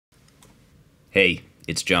Hey,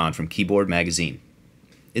 it's John from Keyboard Magazine.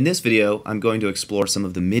 In this video, I'm going to explore some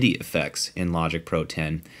of the MIDI effects in Logic Pro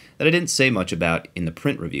 10 that I didn't say much about in the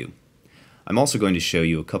print review. I'm also going to show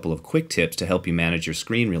you a couple of quick tips to help you manage your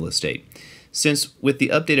screen real estate, since with the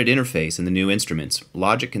updated interface and the new instruments,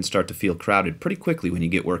 Logic can start to feel crowded pretty quickly when you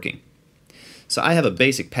get working. So I have a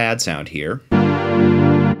basic pad sound here,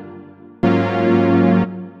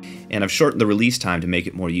 and I've shortened the release time to make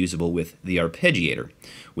it more usable with the arpeggiator,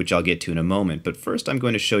 which I'll get to in a moment, but first I'm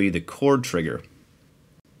going to show you the chord trigger.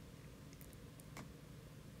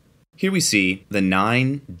 Here we see the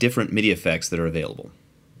 9 different MIDI effects that are available.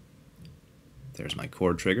 There's my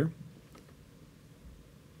chord trigger.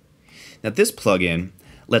 Now this plugin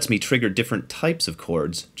lets me trigger different types of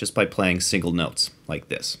chords just by playing single notes, like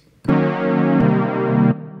this.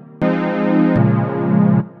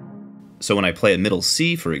 So when I play a middle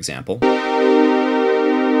C, for example,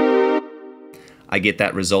 I get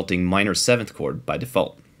that resulting minor 7th chord by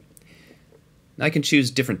default. Now I can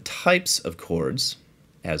choose different types of chords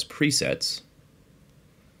as presets.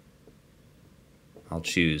 I'll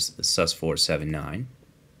choose the sus4 7/9.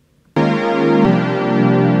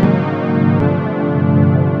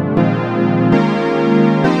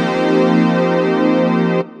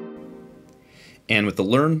 And with the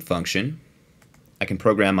learn function, I can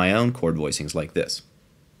program my own chord voicings like this.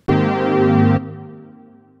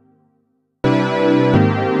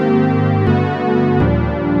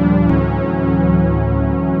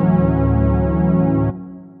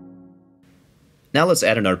 Now let's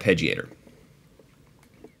add an arpeggiator.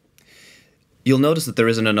 You'll notice that there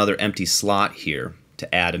isn't another empty slot here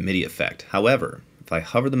to add a MIDI effect. However, if I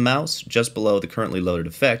hover the mouse just below the currently loaded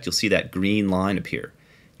effect, you'll see that green line appear.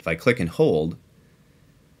 If I click and hold,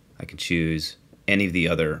 I can choose any of the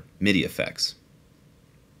other MIDI effects.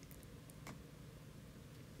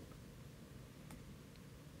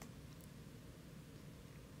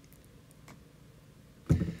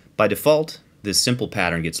 By default, this simple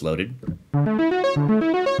pattern gets loaded.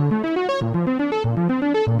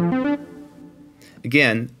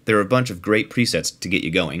 Again, there are a bunch of great presets to get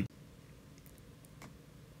you going.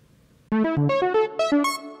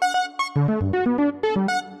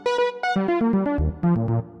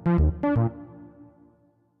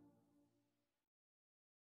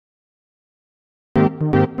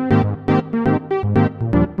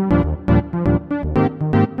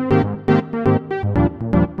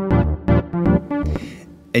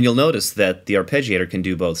 And you'll notice that the arpeggiator can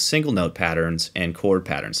do both single note patterns and chord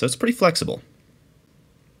patterns, so it's pretty flexible.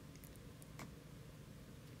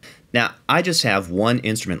 Now, I just have one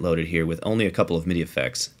instrument loaded here with only a couple of MIDI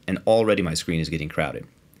effects, and already my screen is getting crowded.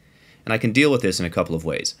 And I can deal with this in a couple of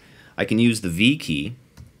ways. I can use the V key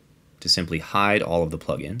to simply hide all of the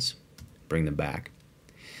plugins, bring them back.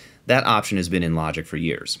 That option has been in Logic for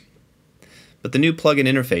years. But the new plugin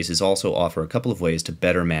interfaces also offer a couple of ways to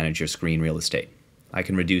better manage your screen real estate. I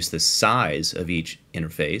can reduce the size of each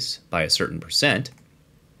interface by a certain %.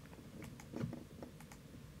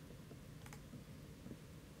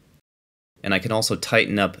 And I can also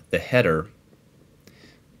tighten up the header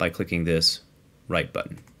by clicking this right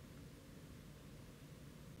button.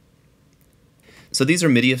 So these are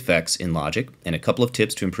MIDI effects in Logic and a couple of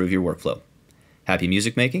tips to improve your workflow. Happy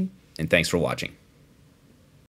music making, and thanks for watching.